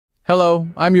Hello,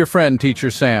 I'm your friend, Teacher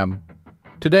Sam.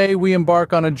 Today we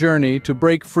embark on a journey to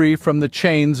break free from the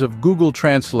chains of Google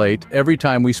Translate every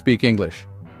time we speak English.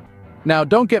 Now,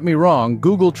 don't get me wrong,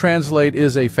 Google Translate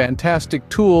is a fantastic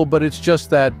tool, but it's just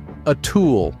that, a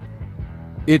tool.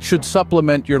 It should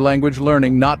supplement your language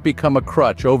learning, not become a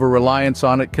crutch. Over-reliance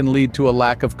on it can lead to a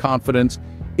lack of confidence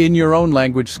in your own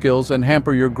language skills and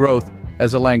hamper your growth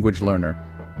as a language learner.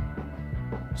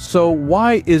 So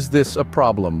why is this a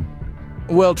problem?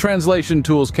 Well, translation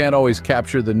tools can't always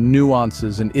capture the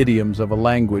nuances and idioms of a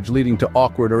language, leading to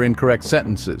awkward or incorrect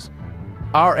sentences.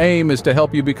 Our aim is to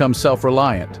help you become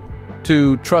self-reliant,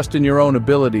 to trust in your own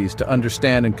abilities to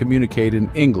understand and communicate in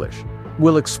English.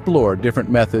 We'll explore different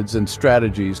methods and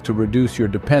strategies to reduce your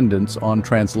dependence on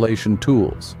translation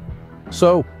tools.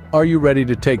 So, are you ready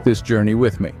to take this journey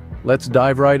with me? Let's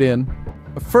dive right in.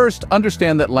 First,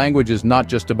 understand that language is not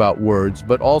just about words,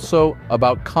 but also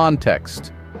about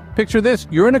context. Picture this,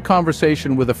 you're in a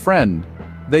conversation with a friend.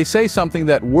 They say something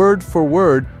that word for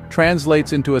word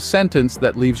translates into a sentence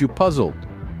that leaves you puzzled.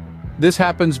 This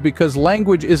happens because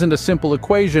language isn't a simple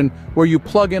equation where you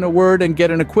plug in a word and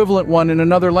get an equivalent one in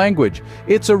another language.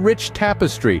 It's a rich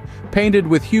tapestry, painted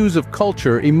with hues of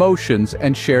culture, emotions,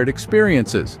 and shared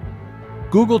experiences.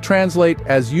 Google Translate,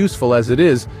 as useful as it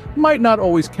is, might not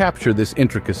always capture this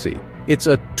intricacy. It's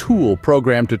a tool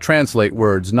programmed to translate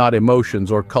words, not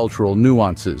emotions or cultural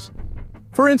nuances.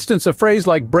 For instance, a phrase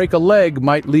like break a leg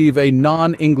might leave a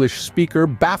non-English speaker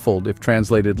baffled if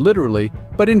translated literally,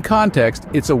 but in context,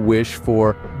 it's a wish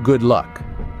for good luck.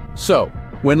 So,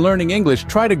 when learning English,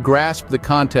 try to grasp the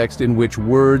context in which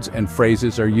words and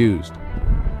phrases are used.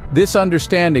 This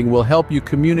understanding will help you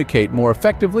communicate more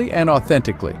effectively and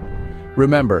authentically.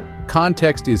 Remember,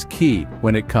 context is key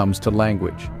when it comes to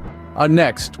language.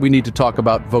 Next, we need to talk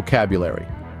about vocabulary.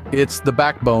 It's the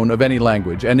backbone of any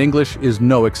language, and English is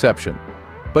no exception.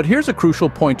 But here's a crucial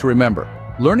point to remember.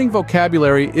 Learning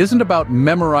vocabulary isn't about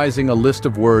memorizing a list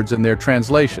of words and their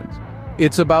translations.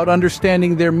 It's about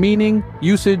understanding their meaning,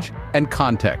 usage, and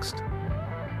context.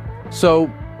 So,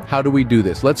 how do we do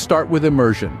this? Let's start with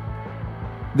immersion.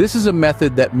 This is a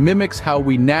method that mimics how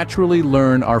we naturally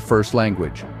learn our first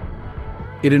language.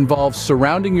 It involves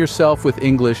surrounding yourself with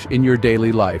English in your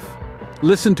daily life.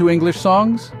 Listen to English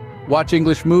songs, watch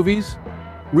English movies,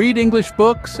 read English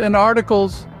books and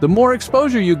articles. The more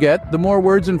exposure you get, the more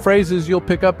words and phrases you'll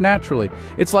pick up naturally.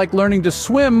 It's like learning to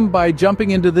swim by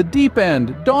jumping into the deep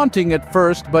end, daunting at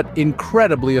first, but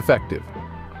incredibly effective.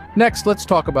 Next, let's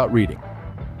talk about reading.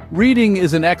 Reading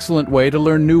is an excellent way to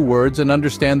learn new words and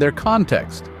understand their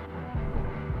context.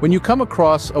 When you come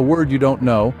across a word you don't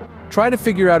know, try to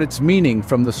figure out its meaning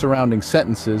from the surrounding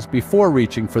sentences before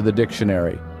reaching for the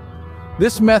dictionary.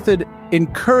 This method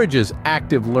encourages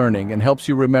active learning and helps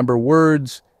you remember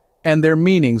words and their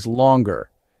meanings longer.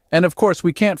 And of course,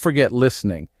 we can't forget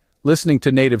listening. Listening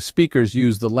to native speakers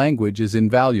use the language is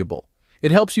invaluable. It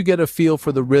helps you get a feel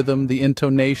for the rhythm, the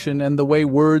intonation, and the way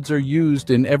words are used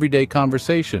in everyday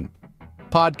conversation.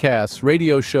 Podcasts,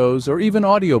 radio shows, or even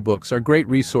audiobooks are great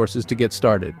resources to get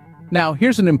started. Now,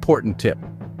 here's an important tip.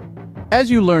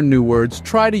 As you learn new words,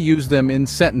 try to use them in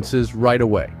sentences right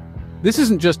away. This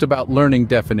isn't just about learning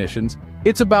definitions,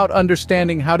 it's about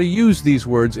understanding how to use these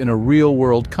words in a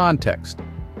real-world context.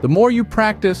 The more you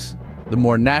practice, the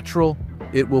more natural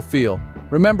it will feel.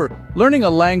 Remember, learning a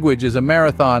language is a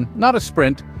marathon, not a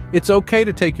sprint. It's okay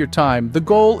to take your time. The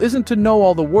goal isn't to know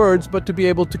all the words, but to be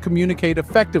able to communicate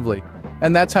effectively.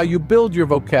 And that's how you build your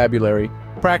vocabulary.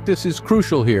 Practice is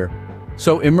crucial here.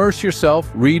 So immerse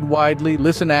yourself, read widely,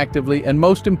 listen actively, and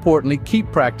most importantly,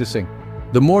 keep practicing.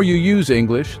 The more you use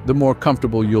English, the more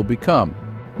comfortable you'll become.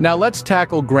 Now let's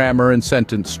tackle grammar and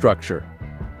sentence structure.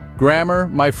 Grammar,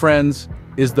 my friends,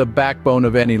 is the backbone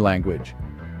of any language.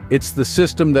 It's the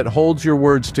system that holds your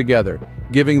words together,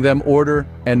 giving them order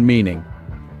and meaning.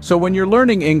 So when you're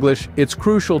learning English, it's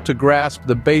crucial to grasp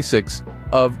the basics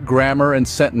of grammar and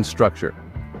sentence structure.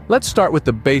 Let's start with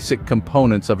the basic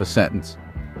components of a sentence.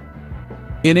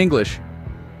 In English,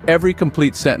 every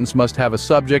complete sentence must have a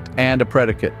subject and a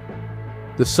predicate.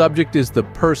 The subject is the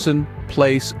person,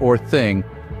 place, or thing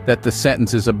that the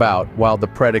sentence is about, while the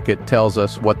predicate tells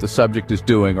us what the subject is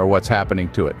doing or what's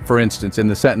happening to it. For instance, in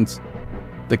the sentence,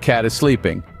 the cat is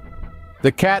sleeping.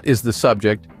 The cat is the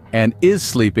subject, and is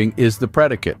sleeping is the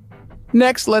predicate.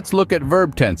 Next, let's look at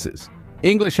verb tenses.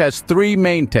 English has three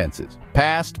main tenses: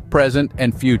 past, present,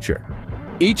 and future.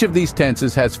 Each of these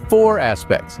tenses has four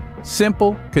aspects: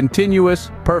 simple,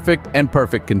 continuous, perfect, and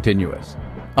perfect continuous.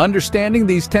 Understanding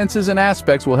these tenses and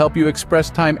aspects will help you express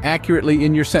time accurately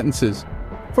in your sentences.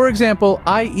 For example,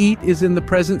 I eat is in the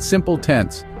present simple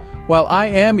tense, while I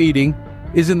am eating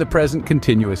is in the present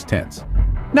continuous tense.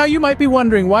 Now you might be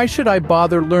wondering, why should I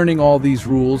bother learning all these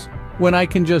rules when I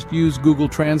can just use Google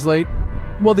Translate?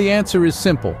 Well, the answer is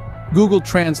simple. Google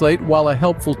Translate, while a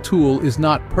helpful tool, is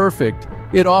not perfect.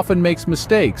 It often makes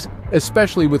mistakes,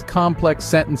 especially with complex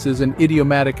sentences and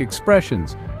idiomatic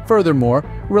expressions. Furthermore,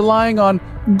 relying on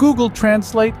Google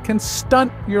Translate can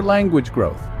stunt your language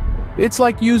growth. It's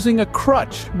like using a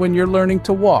crutch when you're learning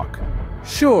to walk.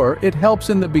 Sure, it helps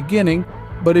in the beginning,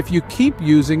 but if you keep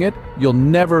using it, you'll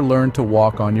never learn to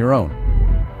walk on your own.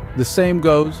 The same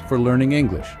goes for learning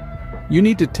English. You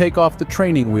need to take off the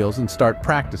training wheels and start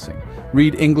practicing.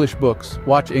 Read English books,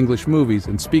 watch English movies,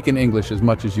 and speak in English as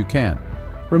much as you can.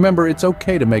 Remember, it's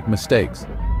okay to make mistakes.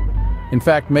 In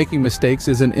fact, making mistakes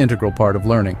is an integral part of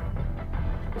learning.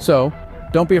 So,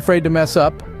 don't be afraid to mess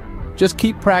up. Just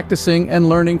keep practicing and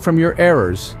learning from your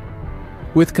errors.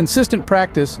 With consistent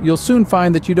practice, you'll soon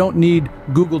find that you don't need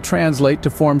Google Translate to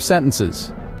form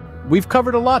sentences. We've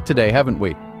covered a lot today, haven't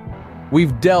we?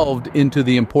 We've delved into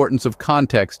the importance of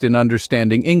context in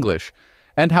understanding English,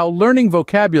 and how learning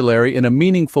vocabulary in a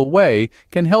meaningful way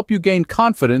can help you gain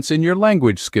confidence in your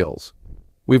language skills.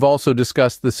 We've also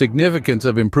discussed the significance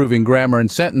of improving grammar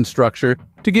and sentence structure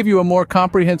to give you a more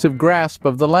comprehensive grasp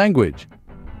of the language.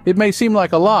 It may seem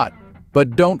like a lot,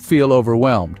 but don't feel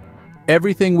overwhelmed.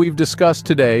 Everything we've discussed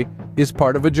today is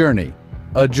part of a journey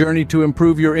to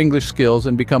improve your English skills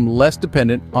and become less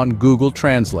dependent on Google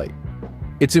Translate.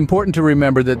 It's important to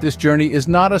remember that this journey is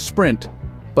not a sprint,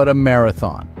 but a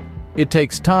marathon. It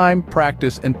takes time,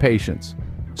 practice, and patience.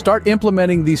 Start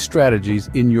implementing these strategies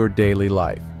in your daily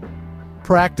life.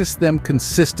 Practice them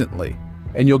consistently,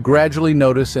 and you'll gradually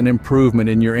notice an improvement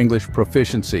in your English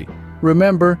proficiency.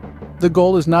 Remember, the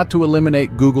goal is not to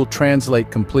eliminate Google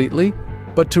Translate completely,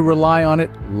 but to rely on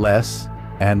it less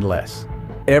and less.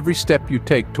 Every step you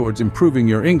take towards improving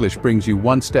your English brings you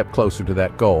one step closer to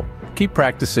that goal. Keep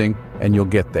practicing, and you'll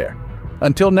get there.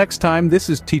 Until next time, this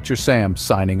is Teacher Sam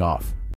signing off.